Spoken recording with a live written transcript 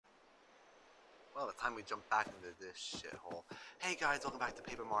Well, it's time we jump back into this shithole. Hey guys, welcome back to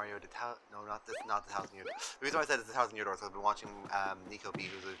Paper Mario. No, not the Thousand Year Door. The reason why I said it's the Thousand Year Door is because I've been watching Nico B,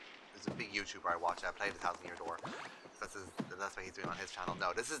 who's a big YouTuber I watch. I play the Thousand Year Door. That's what he's doing on his channel.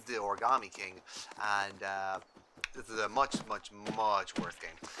 No, this is the Origami King, and this is a much worse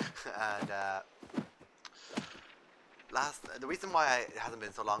game. And the reason why it hasn't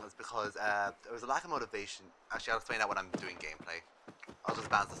been so long is because there was a lack of motivation. Actually, I'll explain that when I'm doing gameplay. I'll just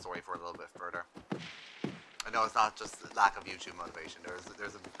advance the story for a little bit further. I know it's not just lack of YouTube motivation. There's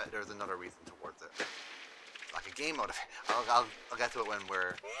another reason towards it, like a game motivation. I'll get to it when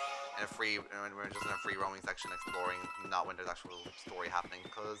we're just in a free roaming section exploring, not when there's actual story happening.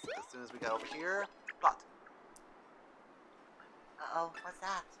 Because as soon as we get over here, plot. Uh oh, what's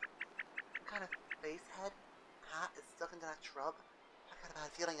that? Some kind of face head hat is stuck into that shrub. I got a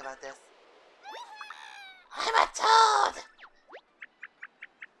bad feeling about this. I'm a toad!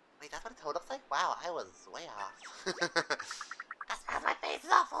 Wait, that's what a toad looks like? Wow, I was way off. That's because my face is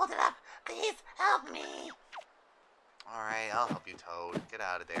all folded up. Please help me. Alright, I'll help you, Toad. Get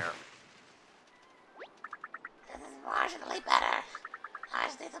out of there. This is marginally better. I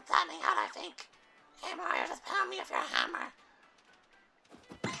just need some flattening out, I think. Hey, Mario, just pound me with your hammer.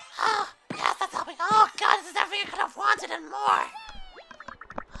 Oh, yes, that's helping. Oh, God, this is everything I could have wanted and more.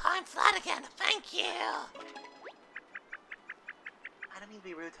 I'm flat again. Thank you. I don't mean to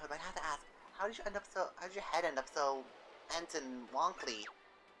be rude, Toad, but I have to ask, how did your head end up so bent and wonkly?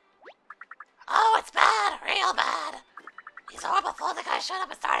 Oh, it's bad. Real bad. These horrible folding guys showed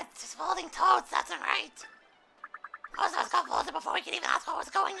up and started just folding toads. That's right. Most of us got folded before we could even ask what was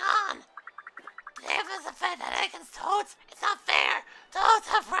going on. If it's a fed that against toads, it's not fair. Toads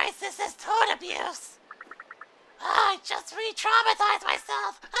have rights. This is toad abuse. I just re-traumatized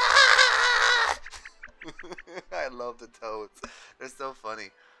myself. Ah! I love the toads. They're so funny.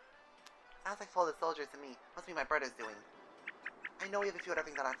 Sounds like folded soldiers to me. Must be my brother's doing. I know we have a few other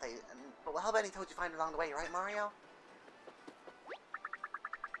things that I play, but we'll help any toads you find along the way, right, Mario?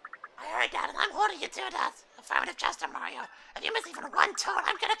 I heard that, and I'm holding you to that. Affirmative, Chester, Mario. If you miss even one toad,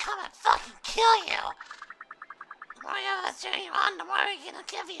 I'm gonna come and fucking kill you. The more of us cheering you on, the more we're gonna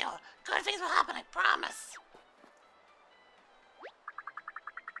give you. Good things will happen, I promise.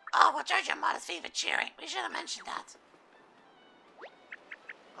 Oh, we'll charge your modest fee for cheering. We should have mentioned that.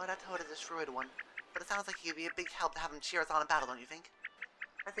 Oh, that toad is a shrewd one. But it sounds like he'd be a big help to have him cheer us on in battle, don't you think?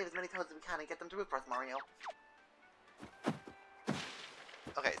 Let's save as many toads as we can and get them to root for us, Mario.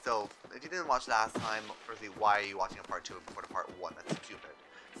 Okay, so, if you didn't watch last time, firstly, why are you watching a part 2 before the part 1? That's stupid.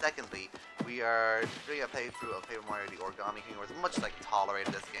 Secondly, we are doing a playthrough of Paper Mario the Origami King, where it's much like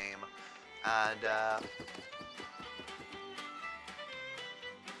tolerated this game. And, I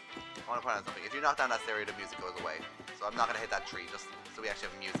want to point out something. If you knock down that stereo, the music goes away. So I'm not going to hit that tree, just so we actually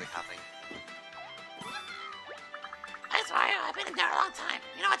have music happening. Thanks, Mario. I've been in there a long time.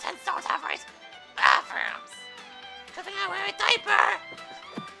 You know what 10 stones have, right? Bathrooms. Good thing I wear a diaper.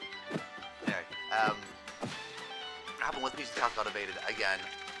 Anyway, what happened was Peach's house got evaded again.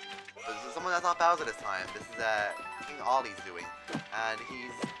 But this is someone that's not Bowser this time. This is King Ollie's doing. And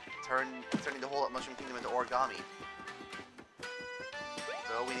he's turning the whole Mushroom Kingdom into origami.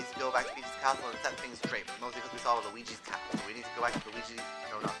 So we need to go back to Peach's castle and set things straight, mostly because we saw Luigi's cap. So we need to go back to Luigi.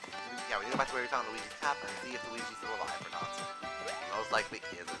 No, not. Yeah, we need to go back to where we found Luigi's cap and see if Luigi's still alive or not. Most likely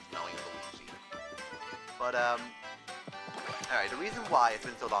he isn't, knowing Luigi. But alright, the reason why it's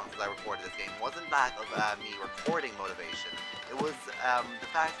been so long since I recorded this game wasn't lack of me recording motivation. It was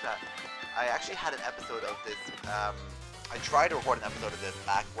the fact that I actually had an episode of this. I tried to record an episode of this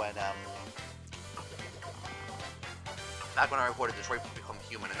back when I recorded Detroit Become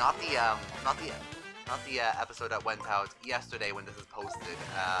Human, and not the episode that went out yesterday when this is posted.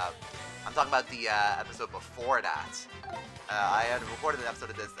 I'm talking about the episode before that. I had recorded an episode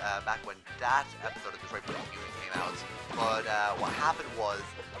of this back when that episode of Detroit Become Human came out. But what happened was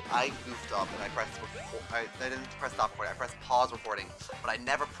I goofed up and I pressed I didn't press stop recording. I pressed pause recording, but I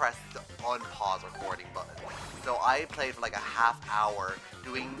never pressed the unpause recording button. So I played for like a half hour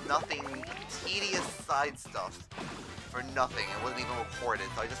doing nothing, tedious side stuff. For nothing, it wasn't even recorded,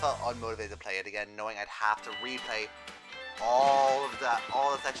 so I just felt unmotivated to play it again, knowing I'd have to replay all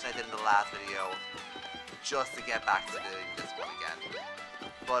the section I did in the last video, just to get back to doing this one again.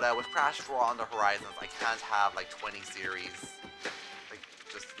 But with Crash 4 on the horizons, I can't have like 20 series, like,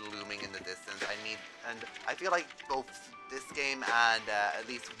 just looming in the distance. And I feel like both this game and at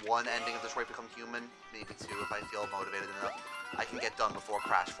least one ending of Detroit Become Human, maybe two if I feel motivated enough, I can get done before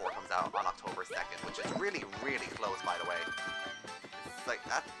Crash 4 comes out on October 2nd, which is really, really close, by the way. It's like,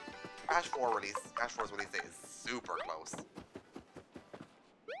 that Crash 4's release date is super close.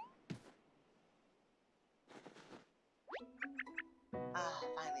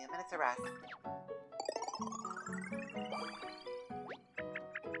 me a minute to rest.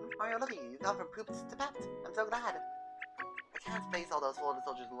 Mario, look at you. You've gone from pooped to pepped. I'm so glad. I can't face all those folded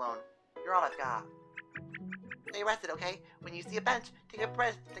soldiers alone. You're all I've got. Stay rested, okay? When you see a bench, take a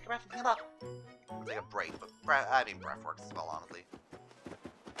breath and heal up. I'll take a break, but breath works as well, honestly.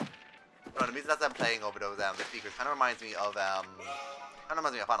 No, the music that I'm playing over those the speakers kind of reminds me of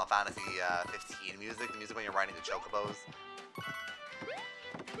Final Fantasy 15 music, the music when you're riding the chocobos.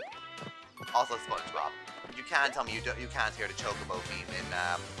 Also SpongeBob. You can't tell me you can't hear the chocobo theme in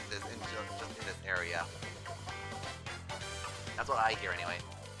just in this area. That's what I hear anyway.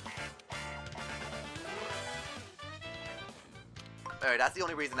 Alright, that's the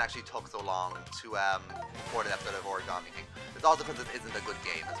only reason it actually took so long to record an episode of Origami King. It's also because it isn't a good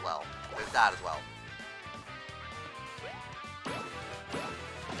game as well. There's that as well.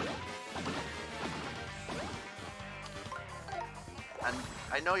 And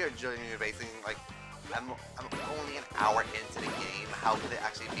I know you're basing like I'm only an hour into the game. How could it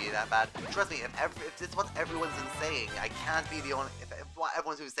actually be that bad? Trust me, if it's what everyone's been saying, I can't be the only. If what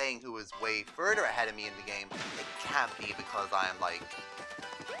everyone's who's saying who is way further ahead of me in the game, it can't be because I'm like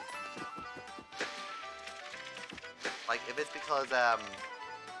if it's because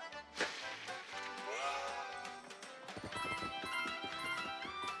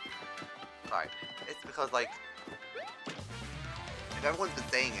sorry, it's because like if everyone's been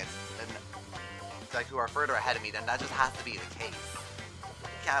saying it, then like who are further ahead of me, then that just has to be the case.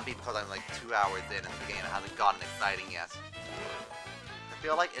 It can't be because I'm like 2 hours in and the game hasn't gotten exciting yet. I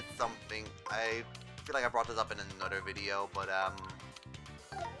feel like it's something, I feel like I brought this up in another video, but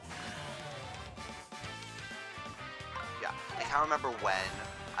yeah, I can't remember when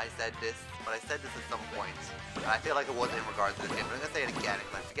I said this, but I said this at some point, and I feel like it was in regards to this game, but I'm gonna say it again,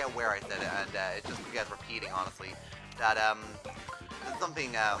 because I forget where I said it, and it just gets repeating, honestly, that this is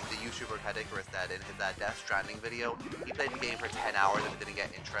something the YouTuber Kadikarus said in his Death Stranding video. He played the game for 10 hours and it didn't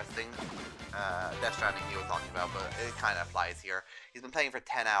get interesting. Death Stranding he was talking about, but it kind of applies here. He's been playing for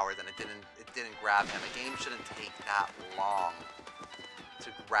 10 hours and it didn't grab him. A game shouldn't take that long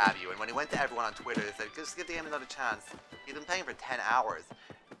to grab you. And when he went to everyone on Twitter, they said, just give the game another chance. He's been playing for 10 hours.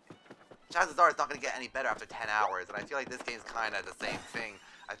 Chances are it's not going to get any better after 10 hours, and I feel like this game's kind of the same thing.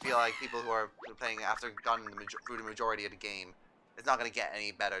 I feel like people who are playing after gone through the majority of the game, it's not going to get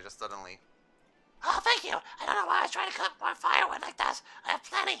any better just suddenly. Oh, thank you. I don't know why I was trying to cut more firewood like that. I have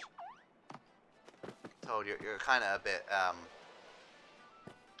plenty. Toad, you're kind of a bit,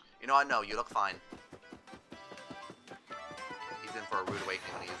 you know what? No, you look fine. He's in for a rude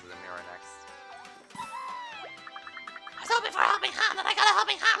awakening when he uses the mirror next. I was hoping for a helping hand and I got a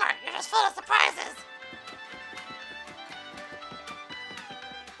helping hammer. You're just full of surprises.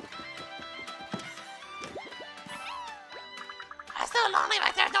 I'm so lonely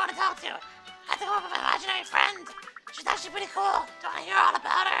back there, don't want to talk to. I have to come up with an imaginary friend. She's actually pretty cool. Don't want to hear all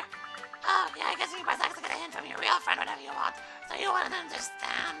about her? Oh, yeah, I guess you can press X to get a hint from your real friend whenever you want. So you want to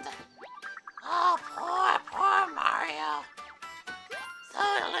understand. Oh, poor Mario. So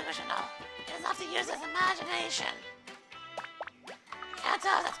delusional. He doesn't have to use his imagination. Can't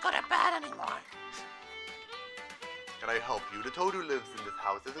tell if that's good or bad anymore. Can I help you? The Toad who lives in this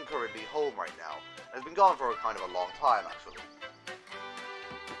house isn't currently home right now. Has been gone for kind of a long time, actually.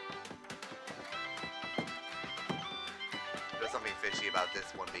 There's something fishy about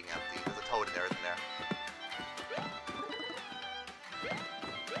this one being empty. There's a toad in there, isn't there?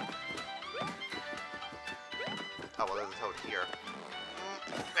 Oh, well, there's a toad here.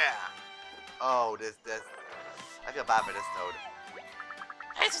 Oh, this. I feel bad for this toad.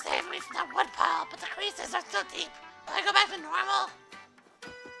 Thanks for saving me from that wood pile, but the creases are still deep. Will I go back to normal?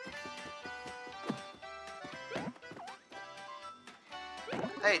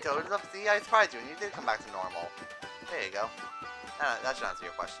 Hey, Toad, see, I surprised you, and you did come back to normal. There you go. That should answer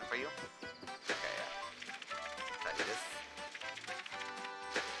your question for you. Okay, yeah. Can I do this?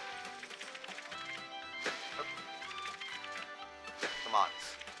 Oop. Come on.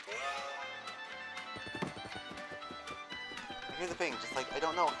 Here's the thing, just like, I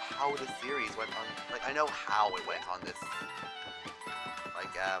don't know how the series went on, like, I know how it went on this,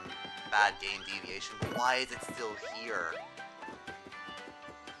 like, bad game deviation, but why is it still here?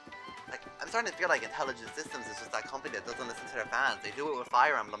 Like, I'm starting to feel like Intelligent Systems is just that company that doesn't listen to their fans. They do it with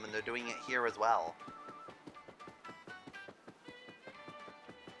Fire Emblem, and they're doing it here as well.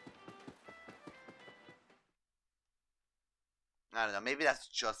 I don't know, maybe that's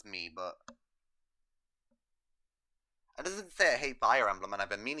just me, but... It doesn't say I hate Fire Emblem, and I've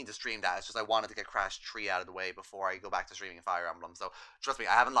been meaning to stream that. It's just I wanted to get Crash 3 out of the way before I go back to streaming Fire Emblem. So, trust me,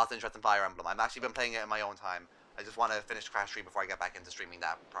 I haven't lost interest in Fire Emblem. I've actually been playing it in my own time. I just want to finish Crash 3 before I get back into streaming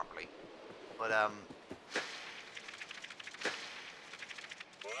that properly. But, there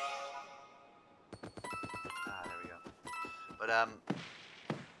we go. But,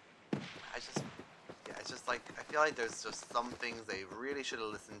 it's just like, I feel like there's just some things they really should have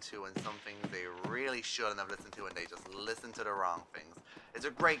listened to and some things they really shouldn't have listened to, and they just listened to the wrong things. It's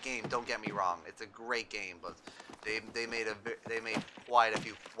a great game, don't get me wrong. It's a great game, but they made quite a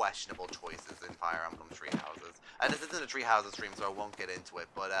few questionable choices in Fire Emblem Three Houses. And this isn't a Three Houses stream, so I won't get into it,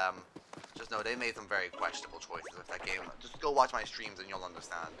 but just know they made some very questionable choices with that game. Just go watch my streams and you'll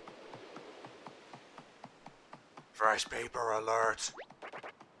understand. Fresh paper alert!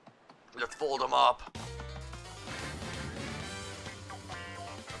 Let's fold them up!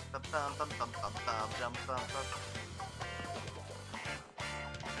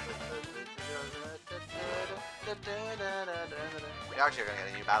 We are actually gonna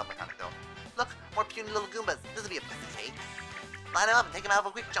get a new battle mechanic though. Look, more puny little Goombas. This will be a piece of cake. Line them up and take them out of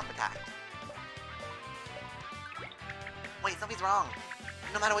a quick jump attack. Wait, something's wrong.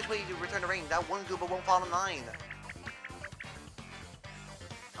 No matter which way you return to ring, that one Goomba won't fall in line.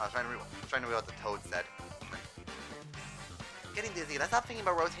 I was trying to read what the Toad said. Getting dizzy. Let's stop thinking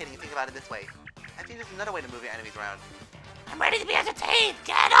about rotating and think about it this way. I think there's another way to move your enemies around. I'm ready to be entertained.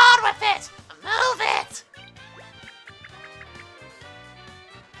 Get on with it. Move it.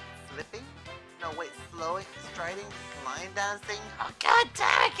 Slipping? No, wait, slowing, striding, line dancing? Oh, god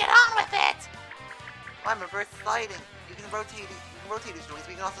damn it. Get on with it. Oh, I'm reverse sliding. You can rotate these joints, but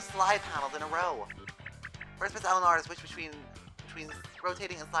you can also slide panels in a row. First press L and R to switch between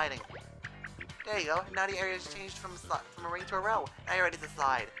rotating and sliding. There you go. Now the area has changed from a ring to a row. Now you're ready to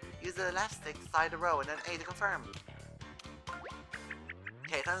slide. Use the left stick to slide the row and then A to confirm.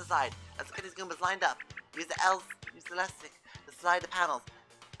 Okay, time to slide. Let's get these Goombas lined up. Use the left stick to slide the panels.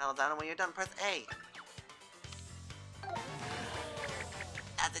 Panel down, and when you're done, press A.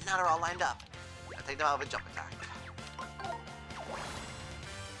 That's it. Now they're all lined up. Now take them out of a jump attack.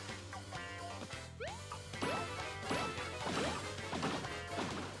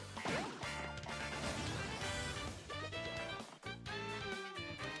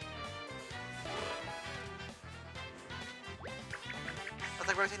 Looks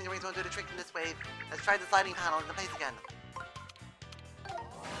like rotating the rings won't do the trick in this wave. Let's try the sliding panel into place again.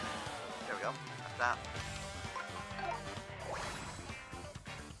 There we go. That's that.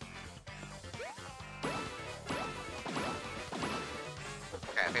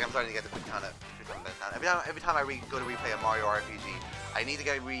 Okay, I think I'm starting to get the quick time down. Every time I go to replay a Mario RPG, I need to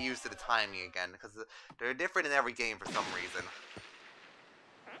get reused to the timing again, because they're different in every game for some reason.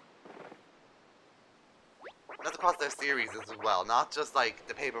 That's across their series as well, not just like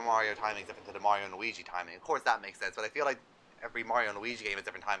the Paper Mario timing is different to the Mario and Luigi timing. Of course that makes sense, but I feel like every Mario and Luigi game is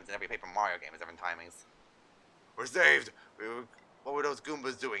different timings and every Paper Mario game is different timings. We're saved! What were those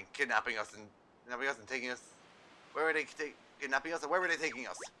Goombas doing? Kidnapping us and taking us? Where were they kidnapping us and where were they taking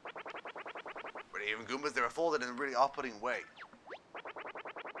us? Were they even Goombas? They were folded in a really off-putting way.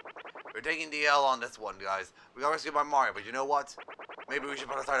 We're taking the L on this one, guys. We got rescued by Mario, but you know what? Maybe we should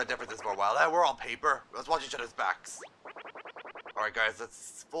put aside our differences for a while. We're all paper. Let's watch each other's backs. Alright, guys,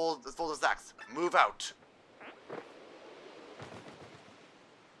 let's fold the sacks. Move out.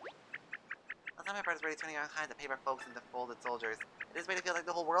 Last time my brother's already turning all kinds of paper folks into folded soldiers. It is really feels like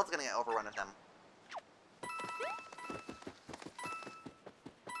the whole world's gonna get overrun with them.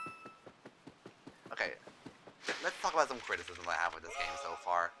 Okay, let's talk about some criticism I have with this game so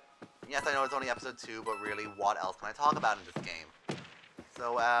far. Yes, I know it's only episode 2, but really, what else can I talk about in this game?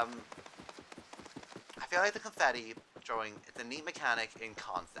 So, I feel like the confetti throwing, it's a neat mechanic in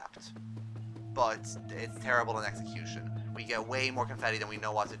concept, but it's terrible in execution. We get way more confetti than we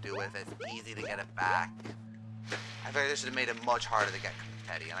know what to do with it. It's easy to get it back. I feel like they should have made it much harder to get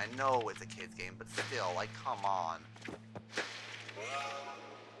confetti, and I know it's a kid's game, but still, like, come on.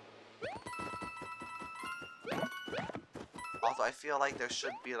 Also, I feel like there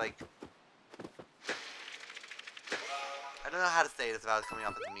should be, like... I don't know how to say this without coming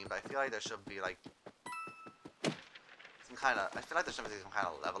up with a meme, but I feel like there should be, like... some kind of... I feel like there should be some kind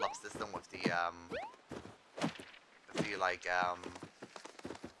of level up system with the,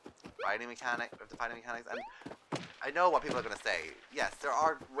 fighting mechanics, and I know what people are going to say. Yes, there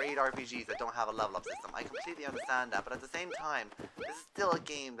are great RPGs that don't have a level up system. I completely understand that, but at the same time, this is still a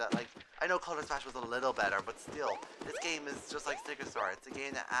game that, like, I know Color Splash was a little better, but still, this game is just like Sticker Star. It's a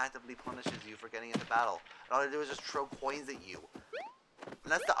game that actively punishes you for getting into battle. And all they do is just throw coins at you.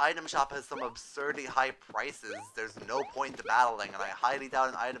 Unless the item shop has some absurdly high prices, there's no point to battling, and I highly doubt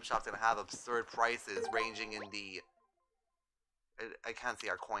an item shop's going to have absurd prices ranging in the... I can't see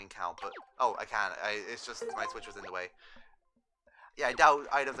our coin count, but... Oh, I can. It's just my Switch was in the way. Yeah, I doubt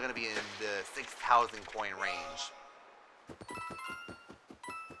items are going to be in the 6,000 coin range.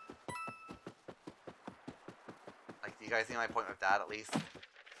 Like, do you guys see my point with that, at least?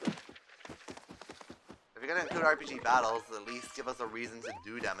 If you're going to include RPG battles, at least give us a reason to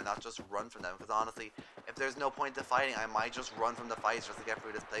do them and not just run from them. Because honestly, if there's no point to fighting, I might just run from the fights just to get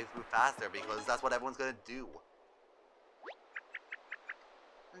through this playthrough faster, because that's what everyone's going to do.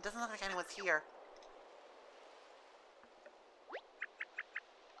 It doesn't look like anyone's here.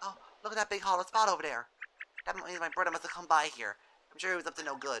 Oh, look at that big hollow spot over there. That means my brother must have come by here. I'm sure he was up to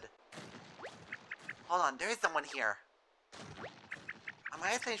no good. Hold on, there is someone here. On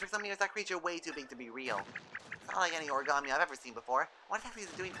my explanation for some years, that creature way too big to be real. It's not like any origami I've ever seen before. What exactly is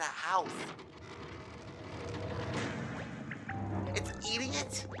it doing to that house? It's eating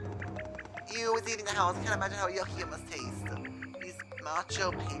it? Ew, it's eating the house. I can't imagine how yucky it must taste. These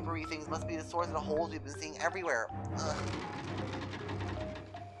macho, papery things must be the source of the holes we've been seeing everywhere. Ugh.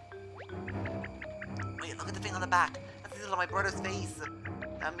 Wait, look at the thing on the back. That's the seal on my brother's face.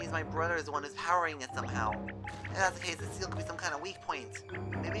 That means my brother is the one who's powering it somehow. If that's the case, the seal could be some kind of weak point.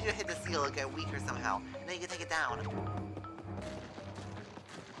 Maybe you should hit the seal and get weaker somehow, and then you can take it down.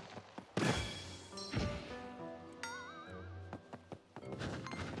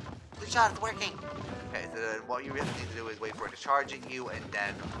 Good shot, it's working! Okay, so then what you really need to do is wait for it to charge at you, and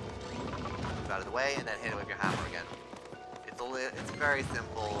then move out of the way, and then hit it with your hammer again. It's very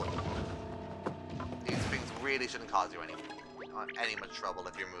simple. These things really shouldn't cause you any much trouble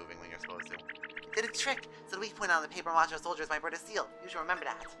if you're moving when you're supposed to. Did its trick! So the weak point on the Parper Mario soldier is my brother's seal. You should remember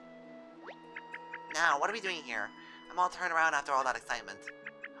that. Now, what are we doing here? I'm all turned around after all that excitement.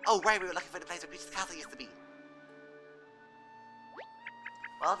 Oh, right, we were looking for the place where Peach's castle used to be.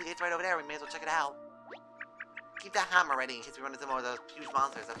 Well, the gate's right over there. We may as well check it out. Keep that hammer ready in case we run into more of those huge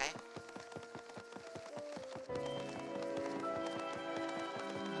monsters, okay?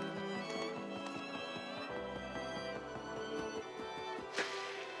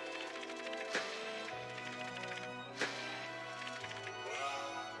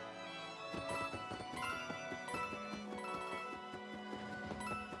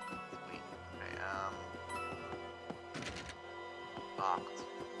 Locked.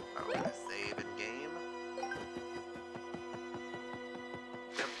 Are we gonna save in game?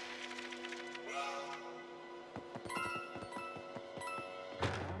 Yep.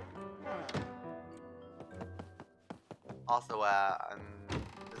 Also,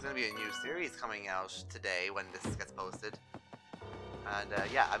 there's gonna be a new series coming out today when this gets posted. And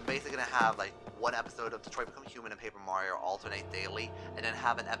yeah, I'm basically gonna have like one episode of Detroit Become Human and Paper Mario alternate daily, and then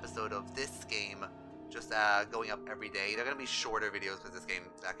have an episode of this game just going up every day. They're gonna be shorter videos because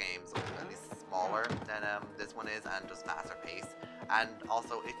that game's at least smaller than this one is, and just faster pace. And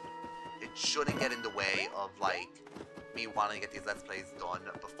also, it shouldn't get in the way of like me wanting to get these Let's Plays done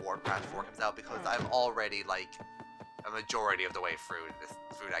before Crash 4 comes out, because I'm already like a majority of the way through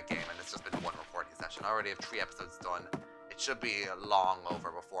that game, and it's just been one recording session. I already have 3 episodes done. It should be long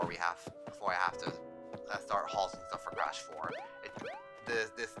over before I have to start halting stuff for Crash 4.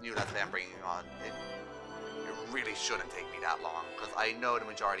 This new Let's Play I'm bringing on, it really shouldn't take me that long, because I know the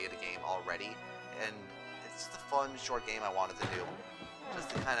majority of the game already, and it's just a fun, short game I wanted to do, just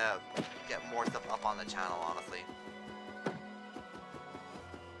to kind of get more stuff up on the channel, honestly.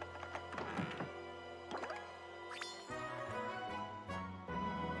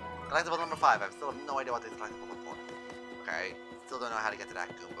 Collectible number 5, I still have no idea what this collectible is for. Okay, still don't know how to get to that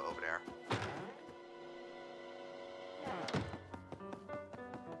Goomba over there.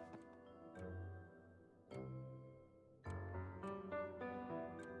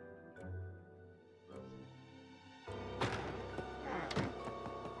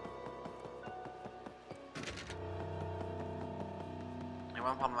 And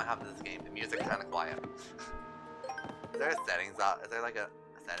one problem I have with this game, the music's kind of quiet. Is there a settings is there like a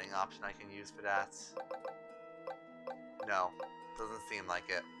setting option I can use for that? No, doesn't seem like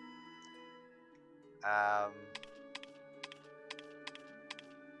it.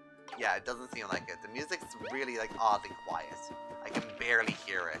 Yeah, it doesn't seem like it. The music's really like oddly quiet. I can barely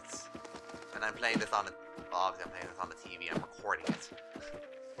hear it. And I'm playing this on the obviously I'm playing this on the TV, I'm recording it.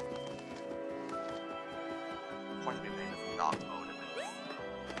 Of course I'll be playing this in dock mode if it's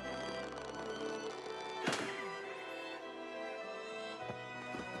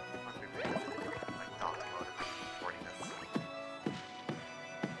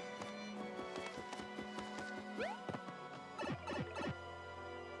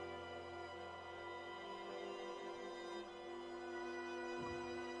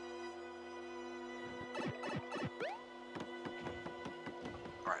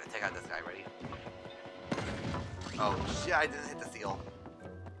Alright, take out this guy. Ready? Oh shit! I didn't hit the seal.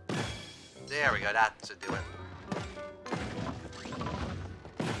 There we go. That should do it.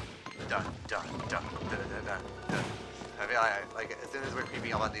 Dun dun dun dun dun dun. Dun. I feel like as soon as we're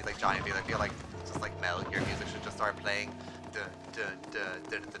creeping up on these like giant things, I feel like just like Metal Gear music should just start playing. Dun dun dun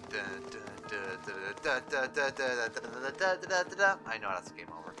dun dun dun dun dun. I know that's a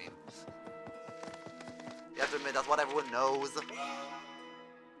game over theme. You have to admit that's what everyone knows.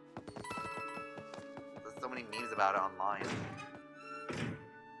 There's so many memes about it online.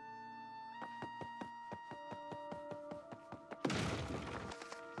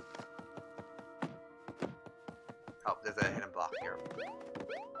 Oh, there's a hidden block here.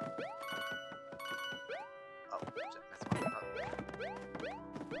 Oh, shit, missed one.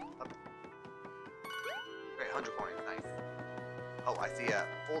 Up. Great, 100 coins, nice. Oh, I see a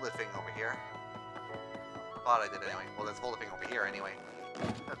folded thing over here. Thought I did anyway. Well, there's a folded thing over here anyway.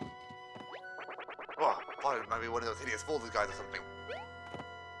 Oh, I thought it might be one of those hideous folded guys or something.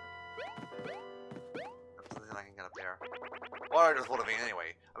 There's nothing I can get up there. Why are I just folded thing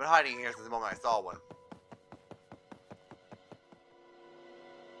anyway? I've been hiding here since the moment I saw one.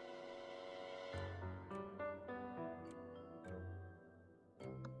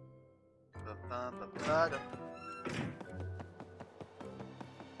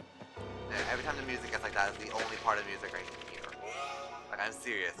 Every time the music gets like that, it's the only part of music I can hear. Like, I'm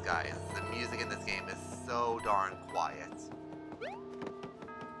serious, guys. The music in this game is so darn quiet.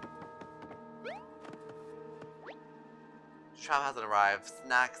 Tram hasn't arrived.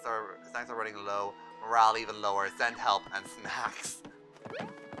 Snacks are running low. Morale even lower. Send help and snacks.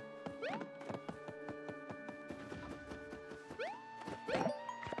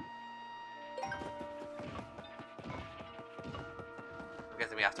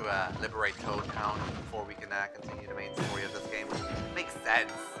 We have to liberate Toad Town before we can continue the main story of this game. Makes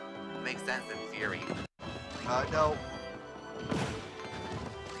sense. Makes sense in theory. No.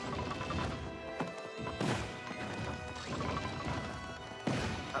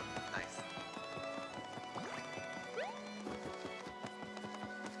 Oh, nice.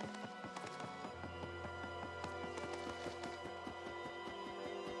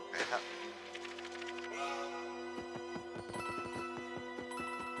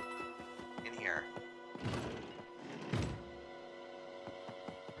 Okay, here.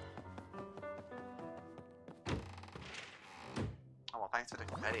 Oh well, thanks for the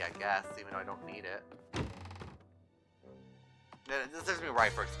confetti, I guess, even though I don't need it. This serves me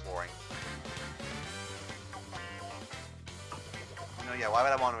right for exploring. No, yeah, why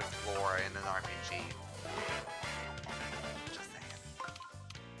would I want to explore in an RPG? Just saying.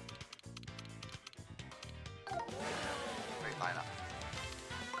 Great lineup.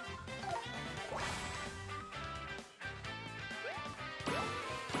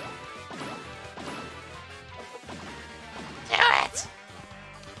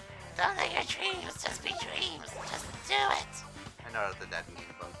 Don't let your dreams just be dreams. Just do it. I know that's a dead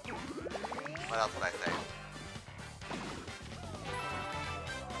meme, but what else would I say?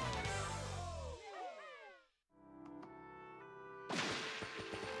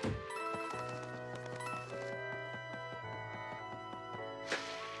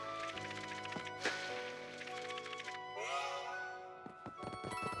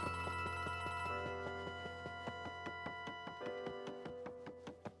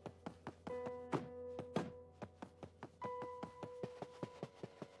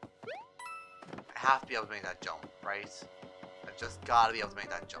 I have to be able to make that jump, right? I've just gotta be able to make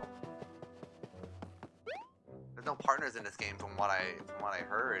that jump. There's no partners in this game from what I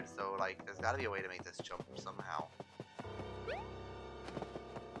heard, so like there's gotta be a way to make this jump somehow.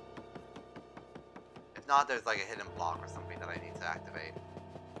 If not, there's like a hidden block or something that I need to activate.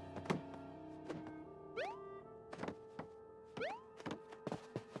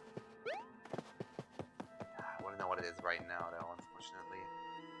 I wanna know what it is right now though, unfortunately.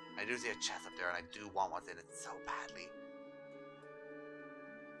 I do see a chest up there, and I do want what's in it so badly.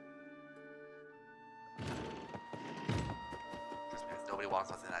 Just because nobody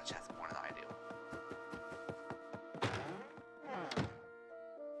wants what's in that chest more than I do.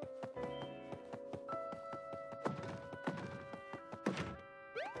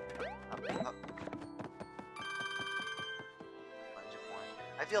 Up.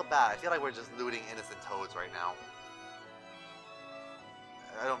 I feel bad. I feel like we're just looting innocent toads right now.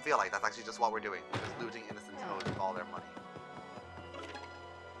 I don't feel like that's actually just what we're doing. We're just looting innocent toads with all their money.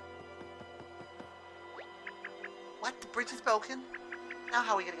 What? The bridge is broken? Now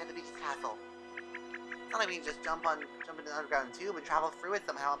how are we gonna get to Beach's castle? It's not like we can just jump into the underground tube and travel through it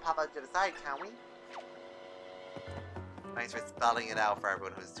somehow and pop out to the side, can we? Thanks for spelling it out for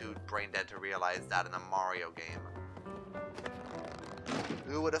everyone who's too brain dead to realize that in a Mario game.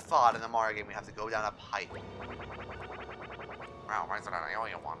 Who would have thought in a Mario game we have to go down a pipe? Well, thanks for that. I owe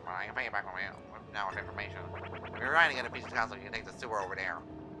you one, but I can pay you back now with information. If you're riding at a beach castle, you can take the sewer over there.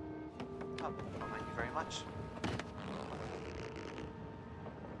 Oh, well, thank you very much.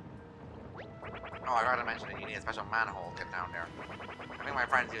 Oh, I forgot to mention that you need a special manhole to get down there. I think my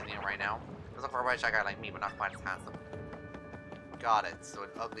friend's using it right now. Just look for a white shy guy like me, but not quite as handsome. Got it. So an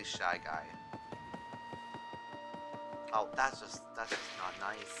ugly shy guy. Oh, that's just not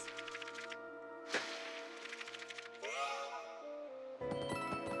nice.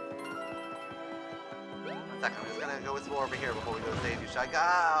 One second, I'm just gonna go explore over here before we go save you, shy guy.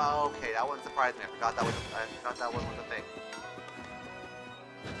 Ah, okay, that one surprised me. I forgot that one was a thing.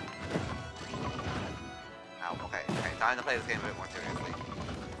 Ow, okay, time to play this game a bit more seriously.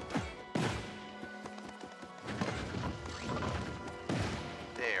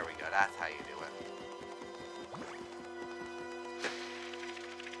 There we go, that's how you do it.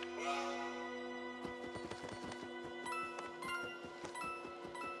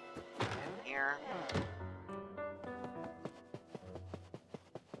 In here.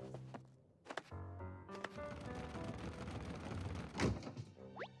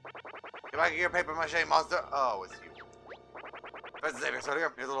 Get back here, paper mache monster! Oh, it's you. Professor Xavier, so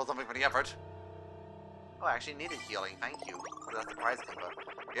here's a little something for the effort. Oh, I actually needed healing, thank you. That surprised me, but...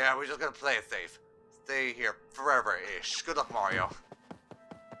 Yeah, we're just gonna play it safe. Stay here forever-ish. Good luck, Mario.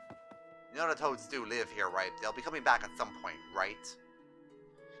 You know the toads do live here, right? They'll be coming back at some point, right?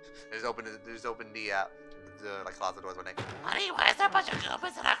 There's open the like closet doors when they... Honey, why is there a bunch of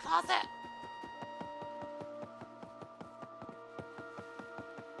Goombas in our closet?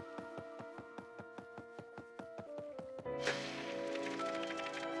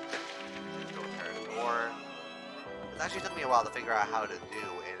 It actually took me a while to figure out how to do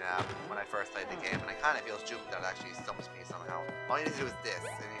in when I first played the game, and I kind of feel stupid that it actually stumps me somehow. All you need to do is this,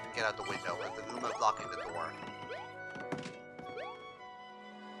 and you can get out the window, and the Goomba's blocking the door.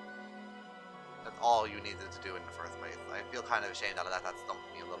 That's all you needed to do in the first place. I feel kind of ashamed that that stumped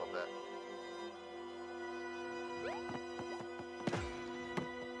me a little bit.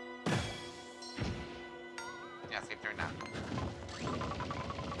 Yeah, keep doing that.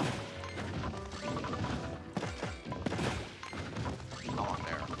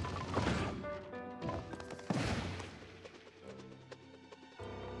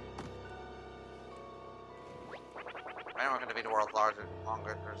 Anyone can defeat the world's largest,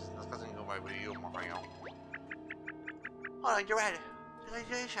 longer, discussing Goomba with you, Mario. Oh, you're right.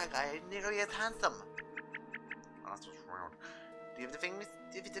 You're shy guy, nearly as handsome. Oh, that's just rude. Do you have the thing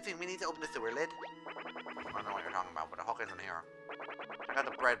we need to open the sewer lid? I don't know what you're talking about, but the hook isn't here. I got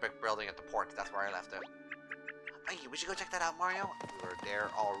the bread brick building at the port, that's where I left it. Thank you, we should go check that out, Mario. We were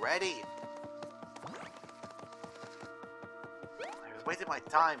there already. I was wasting my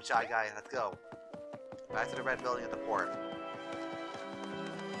time, shy guy. Let's go. Back to the red building at the port.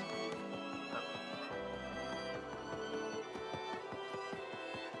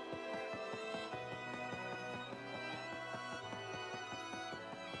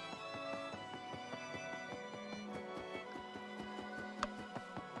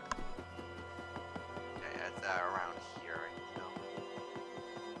 Okay, it's around here, I know.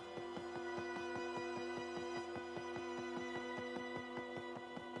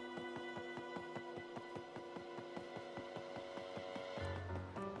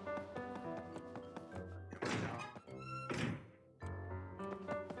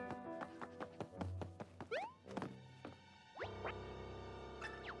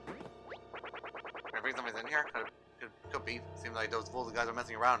 I think somebody's in here? Could be. Seems like those fools guys are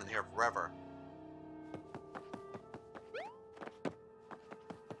messing around in here forever.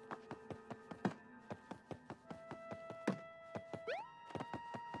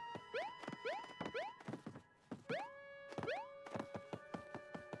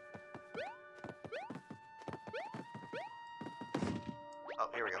 Oh,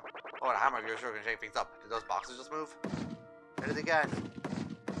 here we go. Oh, and a hammer, you're sure gonna shake things up. Did those boxes just move? Hit it again.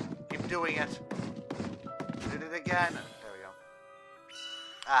 Keep doing it. Did it again. There we go.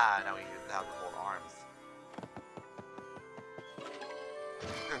 Ah, now we use it out the whole arms.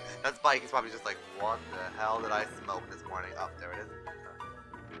 That spike is probably just like, what the hell did I smoke this morning? Oh, there it is.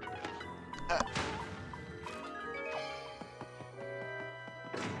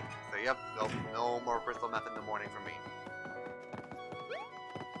 So yep, nope, no more crystal meth in the morning for me.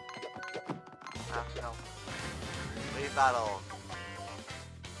 No. Leave battle.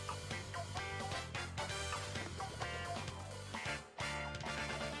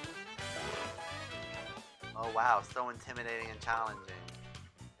 Oh wow, so intimidating and challenging.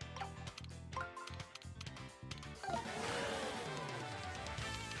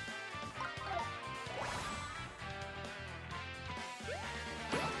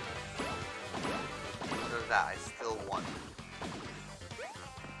 There's that, I still won.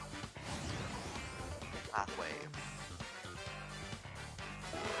 Pathway.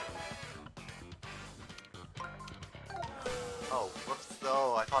 Oh, whoops,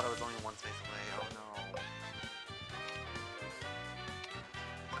 though. I thought it was only one space away. Oh no.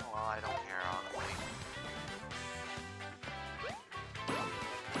 Oh well, I don't care, honestly.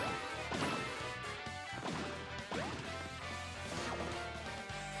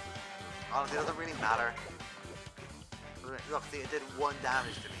 Honestly, it doesn't really matter. Look, see, it did 1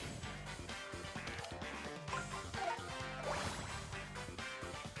 damage to me.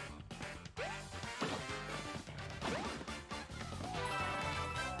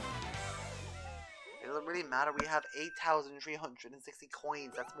 It doesn't really matter. We have 8,360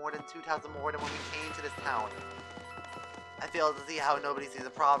 coins. That's more than 2,000 more than when we came to this town. I fail to see how nobody sees a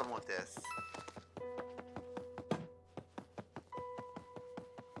problem with this.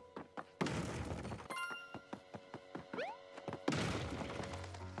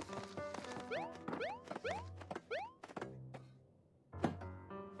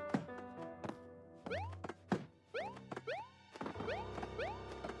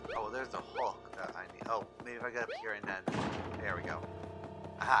 Oh, there's a hook that I need. Oh, maybe if I get up here and then... There we go.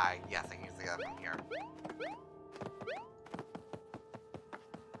 Aha, yes, I can use it from here.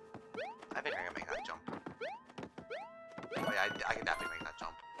 I think I can make that jump. Oh yeah, I can definitely make that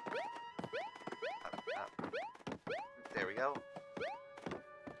jump. Up. There we go.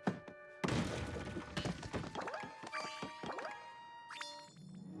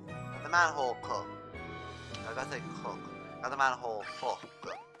 The manhole cook. I was about to say cook. Not the manhole hook.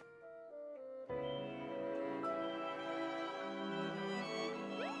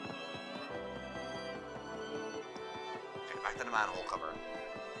 Okay, back to the manhole cover.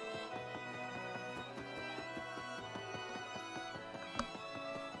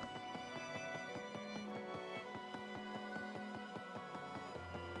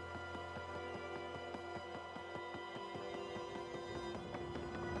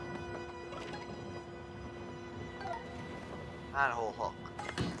 Manhole hook.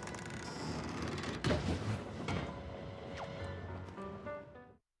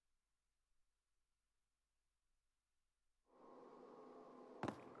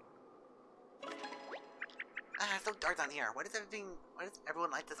 Ah, it's so dark down here. Why does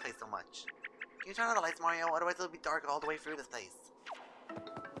everyone like this place so much? Can you turn on the lights, Mario? Otherwise it'll be dark all the way through this place.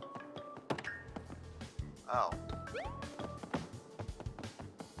 Oh.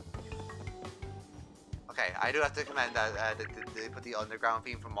 Okay, I do have to commend that they put the underground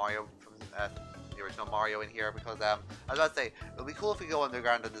theme from Mario, from the original Mario in here, because I was about to say, it would be cool if we go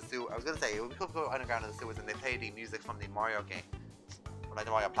underground in the sewer. I was going to say, it would be cool if we go underground in the sewers and they play the music from the Mario game. Like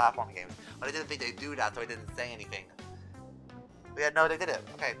the Mario platform games. But I didn't think they'd do that, so I didn't say anything. But yeah, no, they did it.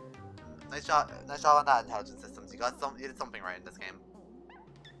 Okay. Nice job on that, intelligence systems. You did something right in this game.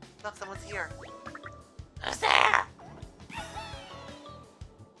 Look, someone's here. Who's there?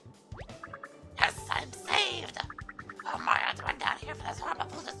 Yes, I'm saved! Oh, Mario had to run down here for this horrible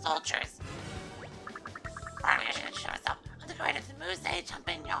full of soldiers. Mario should show himself on the greatest Muse,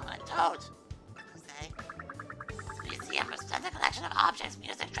 Jumping Young and Toad. Muse? It's a museum of splendid collection of objects,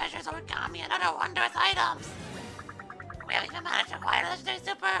 music, treasures, origami, and other wondrous items. We have even managed to acquire a legendary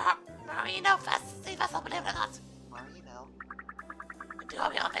Super Marino sea vessel, believe it or not. Marino? We do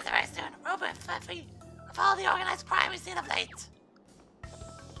hope you'll visit very soon. Robert, Feffy, with all the organized crime we've seen of late.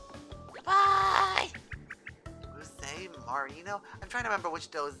 Goodbye! Say Marino? I'm trying to remember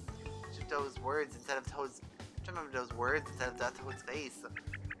which those words instead of Toad's. I'm trying to remember those words instead of that Toad's face.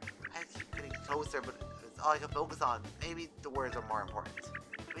 I keep getting closer, but it's all I can focus on. Maybe the words are more important.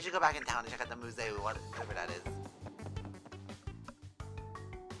 We should go back in town and check out the museum, whatever that is.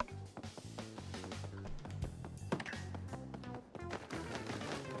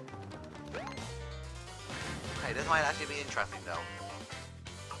 Okay, this might actually be interesting though.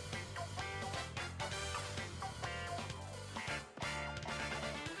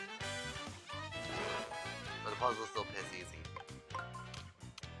 But the puzzle's still piss easy.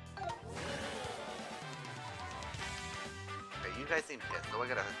 Okay, you guys seem pissed, so I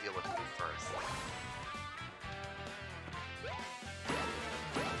gotta deal with you first.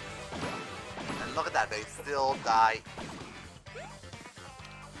 And look at that, they still die.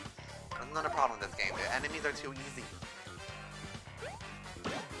 That's not a problem in this game. The enemies are too easy.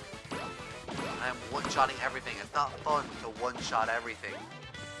 I'm one-shotting everything. It's not fun to one-shot everything.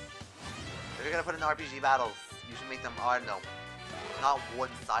 If you're gonna put in RPG battles, You should make them, I don't know, not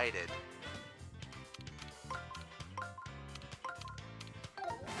one-sided.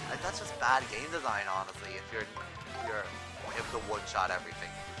 That's just bad game design, honestly, if you're able to one-shot everything.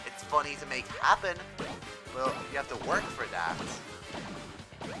 It's funny to make happen, well, you have to work for that.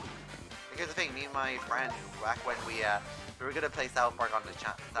 Here's the thing, me and my friend, back when we were gonna play South Park on the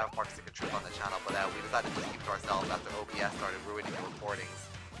South Park Stick of Truth on the channel, but we decided to just keep to ourselves after OBS started ruining the recordings.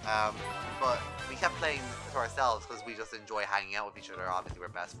 But we kept playing to ourselves because we just enjoy hanging out with each other. Obviously, we're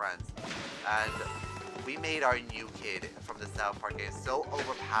best friends, and we made our new kid from the South Park game so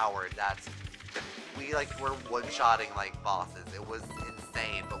overpowered that we were one-shotting like bosses. It was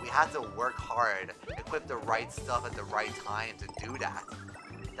insane, but we had to work hard, equip the right stuff at the right time to do that.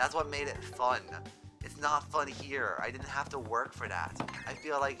 That's what made it fun. It's not fun here. I didn't have to work for that. I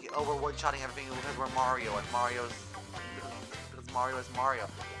feel like, oh, we're one-shotting everything because we're Mario, and because Mario is Mario.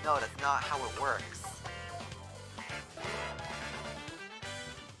 No, that's not how it works.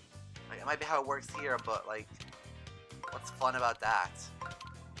 It might be how it works here, but what's fun about that?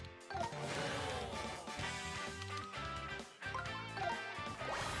 I'm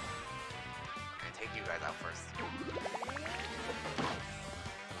gonna take you guys out first.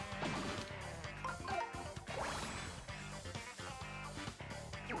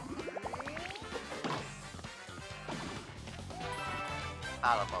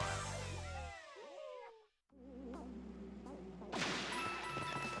 Battle bonus.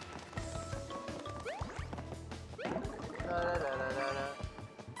 Da da da da da.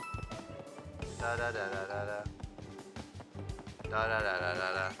 Da da da da da da. Da da da da da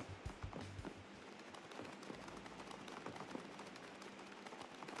da.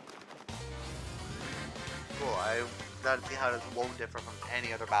 Cool. I'm glad to see how this won't differ from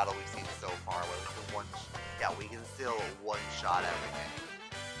any other battle we've seen so far. Where we can we can still one-shot everything.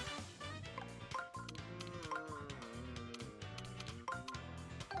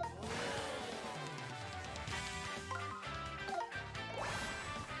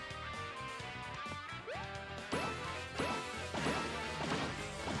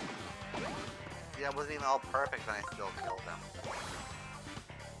 See, that wasn't even all perfect, and I still killed them.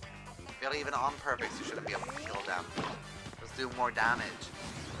 Barely even on purpose, you shouldn't be able to kill them. Just do more damage.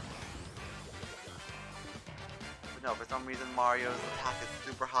 But no, for some reason Mario's attack is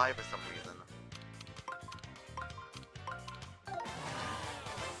super high for some reason.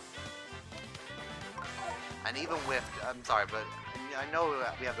 And even with, I'm sorry, but I know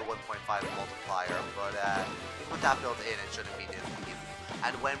we have the 1.5 multiplier, but even with that built in, it shouldn't be this easy.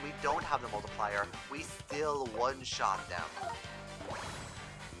 And when we don't have the multiplier, we still one-shot them.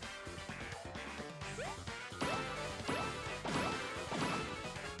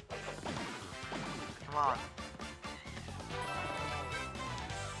 Come on.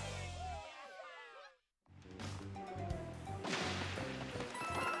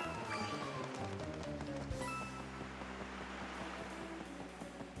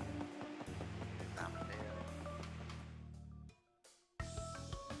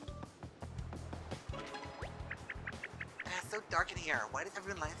 It's so dark in here. Why does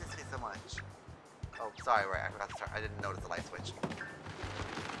everyone like this so much? Oh, sorry, right, I forgot to turn. I didn't notice the light switch.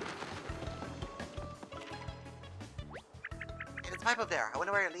 Hey, there's a pipe up there. I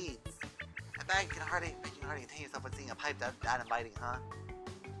wonder where it leads. I bet you can hardly contain yourself when seeing a pipe that inviting, huh?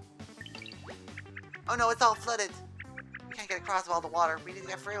 Oh no, it's all flooded. We can't get across with all the water. We need to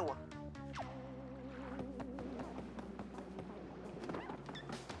get through.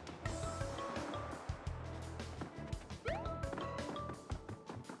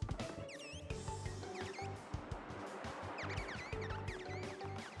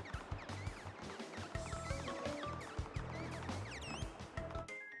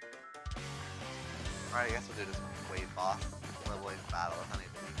 Alright, I guess we'll do this wave boss. Level wave battle. It's not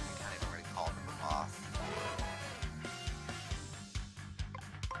even, you can't even really call it a boss.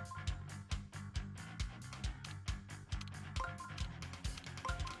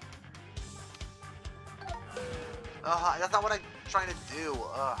 That's not what I'm trying to do.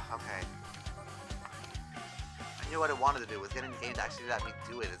 Okay. I knew what I wanted to do. Was getting the game to actually let me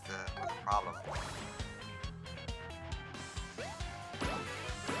do it is the problem.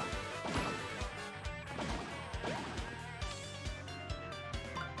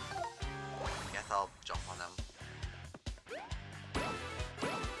 I'll jump on them.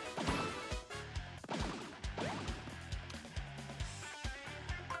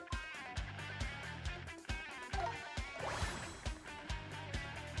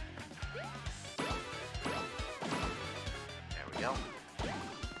 There we go.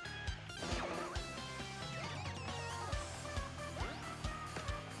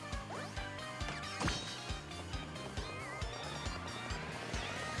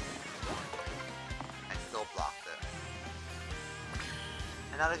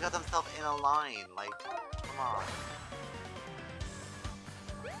 now they got themselves in a line. Like, come on.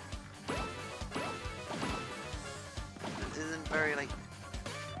 This isn't very, like,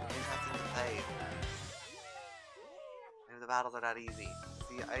 interesting to play. Maybe the battles are that easy.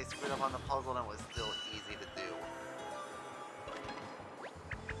 See, I screwed up on the puzzle and it was still easy to do.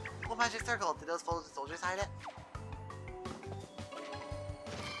 Oh, magic circle! Did those soldiers hide it?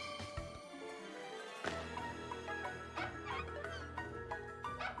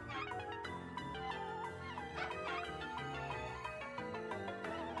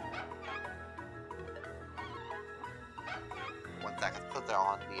 One second, put they're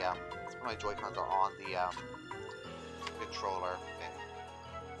on the my Joy-Cons are on the controller thing.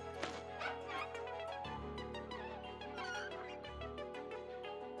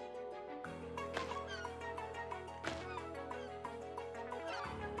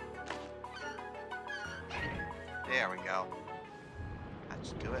 There we go. That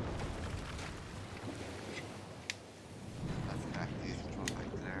should do it. Let's connect these controls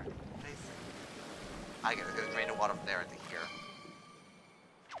back to there. Nice. I get it. Gonna drain the water from there into here.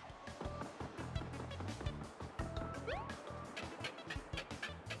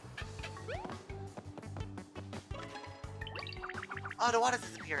 Oh, the water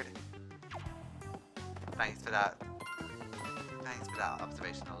disappeared. Thanks for that. Thanks for that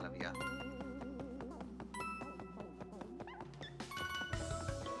observation, Olivia.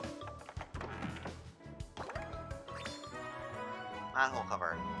 Manhole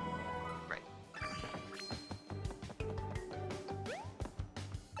cover. Great.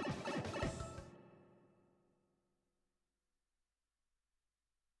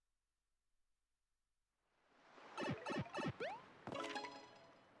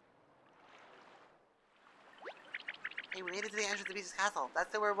 Hey, we made it to the entrance of Beach's castle.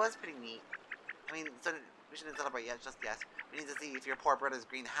 That's where it was pretty neat. I mean, so we shouldn't celebrate yet, just yet. We need to see if your poor brother's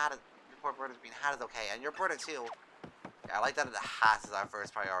green hat is okay, and your brother too. Yeah, I like that the hat is our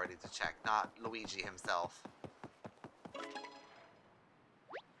first priority to check, not Luigi himself.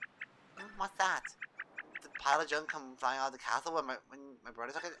 What's that? Did a pile of junk come flying out of the castle when my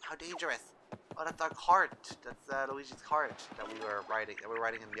brother took it? How dangerous! Oh, that's our cart. That's Luigi's cart that we were riding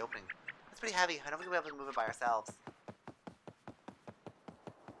in the opening. It's pretty heavy. I don't think we'll be able to move it by ourselves.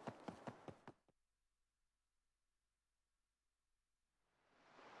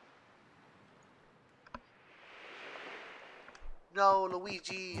 No,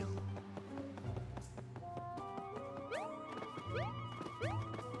 Luigi! Your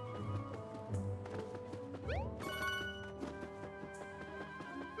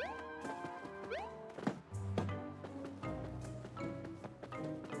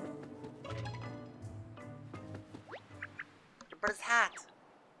brother's hat!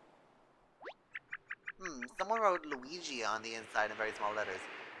 Someone wrote Luigi on the inside in very small letters.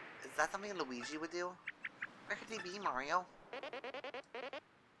 Is that something Luigi would do? Where could he be, Mario?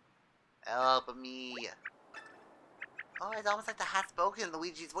 Help me. Oh, it's almost like the hat spoke in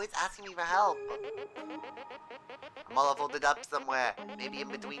Luigi's voice asking me for help. I'm all folded up somewhere, maybe in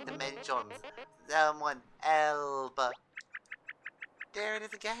between dimensions. Someone help. There it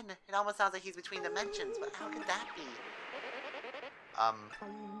is again. It almost sounds like he's between dimensions, but how could that be?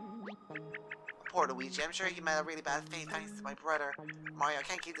 Poor Luigi. I'm sure he made a really bad face thanks to my brother. Mario, I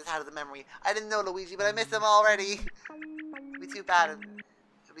can't keep this out of the memory. I didn't know Luigi, but I miss him already. It'd be too bad.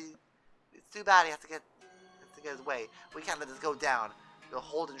 It's too bad he has to get his way. We can't let this go down. You'll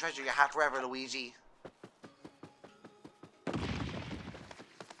hold and treasure your hat forever, Luigi.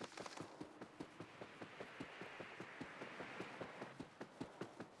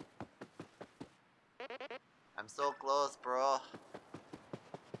 I'm so close, bro.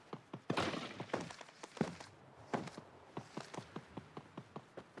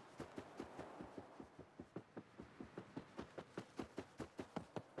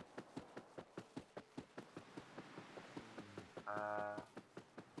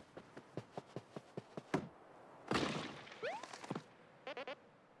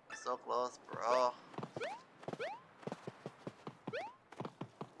 So close, bro.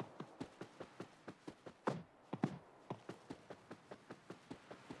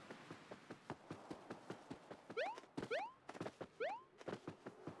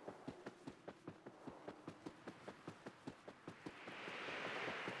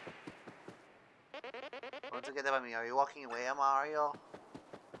 Don't forget about me. Are you walking away, Mario?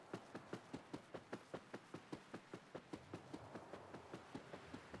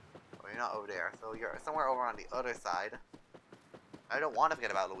 You're not over there, so you're somewhere over on the other side. I don't want to forget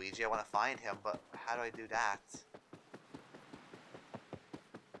about Luigi, I want to find him, but how do I do that?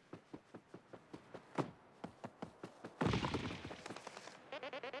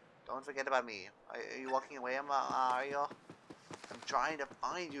 Don't forget about me. Are you walking away, Mario? I'm trying to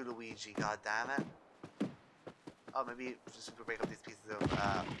find you, Luigi. God damn it. Oh, maybe just if we break up these pieces of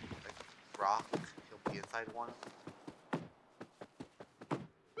like rock, he'll be inside one.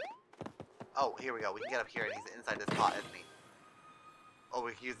 Oh, here we go. We can get up here, and he's inside this pot, isn't he? Oh,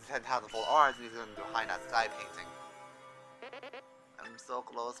 we can use the 10,000 full arms, and he's going to do behind that sky painting. I'm so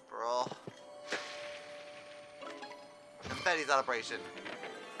close, bro. Confetti celebration.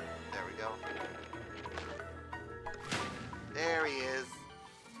 There we go. There he is.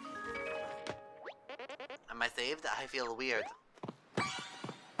 Am I saved? I feel weird.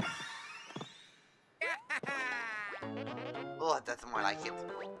 Oh, that's more like it.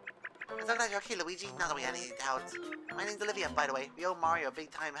 I'm so glad you're okay, Luigi. Not that we had any doubts. My name's Olivia, by the way. We owe Mario big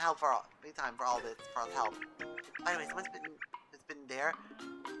time for all this help. By the way, someone's been there.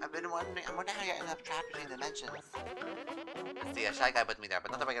 I'm wondering how you ended up trapped between dimensions. See, a shy guy put me there,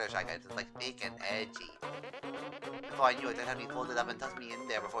 but not a regular shy guy. Just like fake and edgy. Before I knew it, they'd have me folded up and tucked me in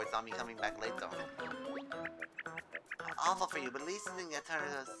there before it saw me coming back later. Awful for you, but at least you didn't get turned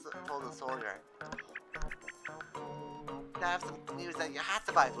into a folded soldier. I have some news that your hat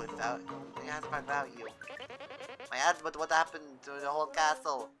survived without you. My hat's about what happened to the whole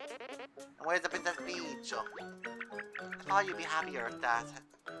castle. And where's the Princess Peach? I thought you'd be happier with that.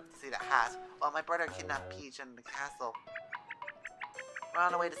 To see the hat. Well, my brother kidnapped Peach in the castle. We're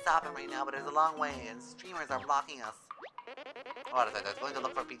on the way to stop him right now, but there's a long way, and streamers are blocking us. Oh, I was going to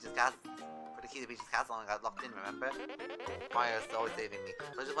look for Peach's castle. For the key to Peach's castle and got locked in, remember? Mario's always saving me,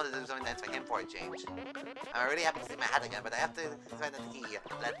 so I just wanted to do something nice for him for a change. I'm really happy to see my hat again, but I have to find the key.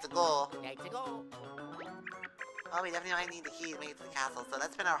 Let's go! Let's go! Oh, we definitely might need the key to make it to the castle, so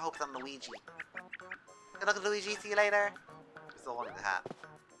let's pin our hopes on Luigi. Good luck, Luigi. See you later. I'm still holding the hat.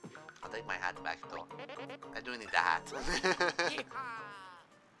 I'll take my hat back, though. I do need the hat.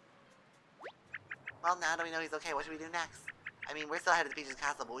 Well, now that we know he's okay, what should we do next? I mean, we're still headed to Peach's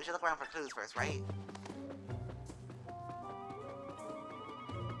castle, but we should look around for clues first, right?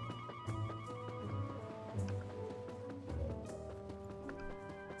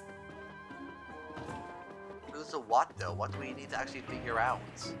 Clues to what, though? What do we need to actually figure out?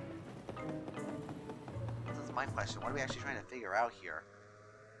 This is my question. What are we actually trying to figure out here?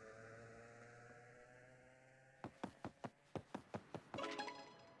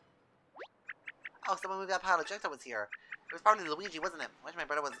 Oh, someone moved that pile of junk that was here. It was probably Luigi, wasn't it? I wish my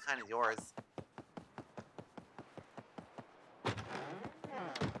brother was as kind as yours.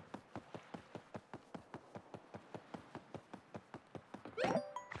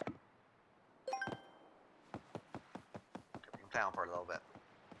 Keep him down for a little bit.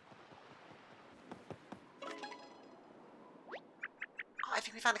 Oh, I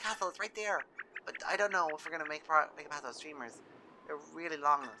think we found a castle. It's right there. But I don't know if we're gonna make it past those streamers. They're really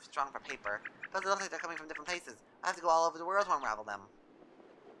long and strong for paper. Plus, it looks like they're coming from different places. I have to go all over the world to unravel them.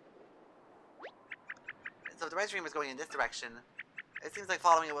 And so if the red streamer is going in this direction, it seems like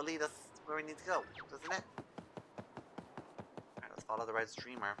following it will lead us where we need to go, doesn't it? Alright, let's follow the red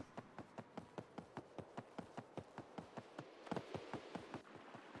streamer.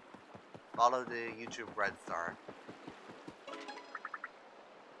 Follow the YouTube red star.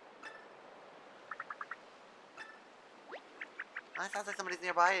 Oh, it sounds like somebody's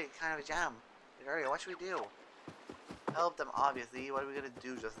nearby, kind of a jam. Area, what should we do? Help them, obviously. What are we gonna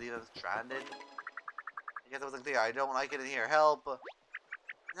do? Just leave them stranded? I guess it wasn't clear. I don't like it in here. Help! Isn't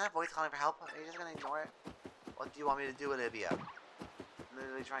that voice calling for help? Are you just gonna ignore it? What do you want me to do, Olivia? I'm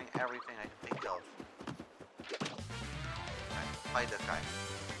literally trying everything I can think of. Right, fight this guy.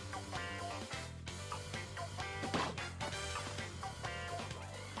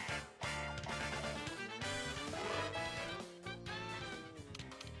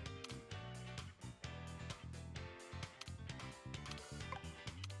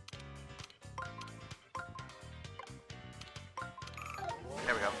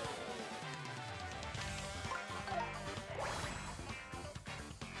 There we go.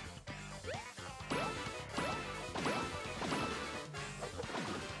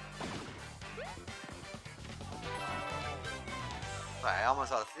 Sorry, I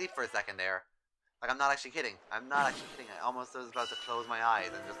almost fell asleep for a second there. Like, I'm not actually kidding. I'm not actually kidding. I almost was about to close my eyes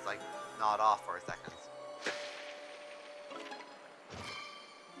and just, like, nod off for a second.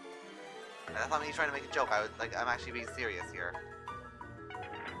 And that's not me trying to make a joke. I'm actually being serious here.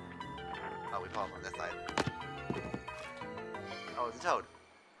 Oh, we fall on this side. Oh, it's a toad.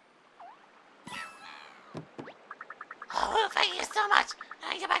 Oh, thank you so much.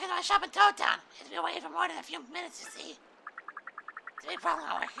 I can get back into my shop in Toad Town. It's been away for more than a few minutes, you see. It's a big problem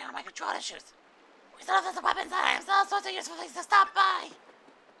I'm working on my control issues. We still have lots of weapons and items and all sorts of useful things to stop by.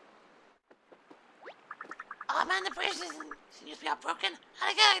 Oh man, the bridge used to be all broken. How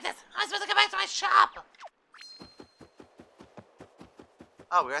did I get like this? I'm supposed to go back to my shop.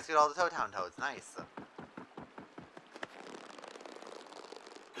 Oh, we rescued all the Toad Town toads. Nice.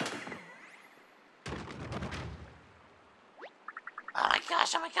 Oh my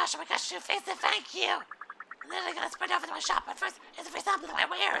gosh, oh my gosh, oh my gosh, Two Face, thank you! I'm literally gonna sprint over to my shop, but first, it's a free sample of my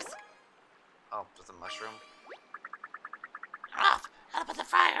wares. Oh, just a mushroom. Oh, gotta put the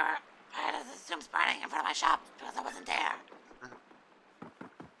fire to the zoom's burning in front of my shop because I wasn't there.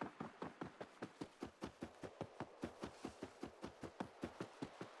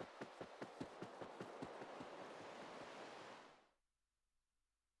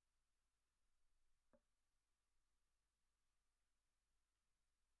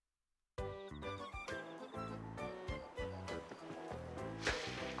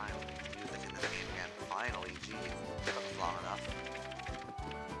 Finally, music in this game again. Finally, jeez. That was long enough.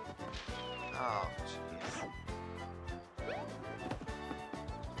 Oh, jeez.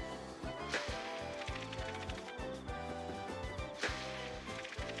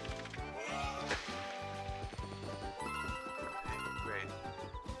 Great.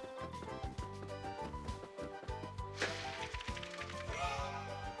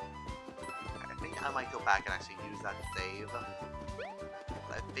 I think I might go back and actually use that save.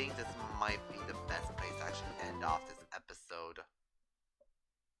 I think this might be the best place to actually end off this episode.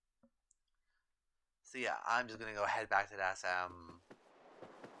 So yeah, I'm just gonna go head back to that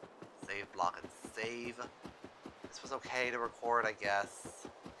save block and save. This was okay to record, I guess.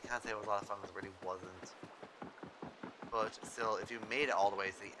 I can't say it was a lot of fun because it really wasn't. But still, if you made it all the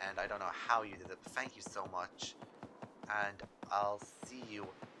way to the end, I don't know how you did it, but thank you so much. And I'll see you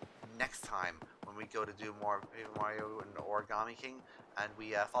next time when we go to do more Paper Mario and Origami King, and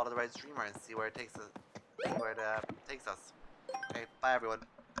we follow the red streamer and see where it takes us. Okay, bye everyone.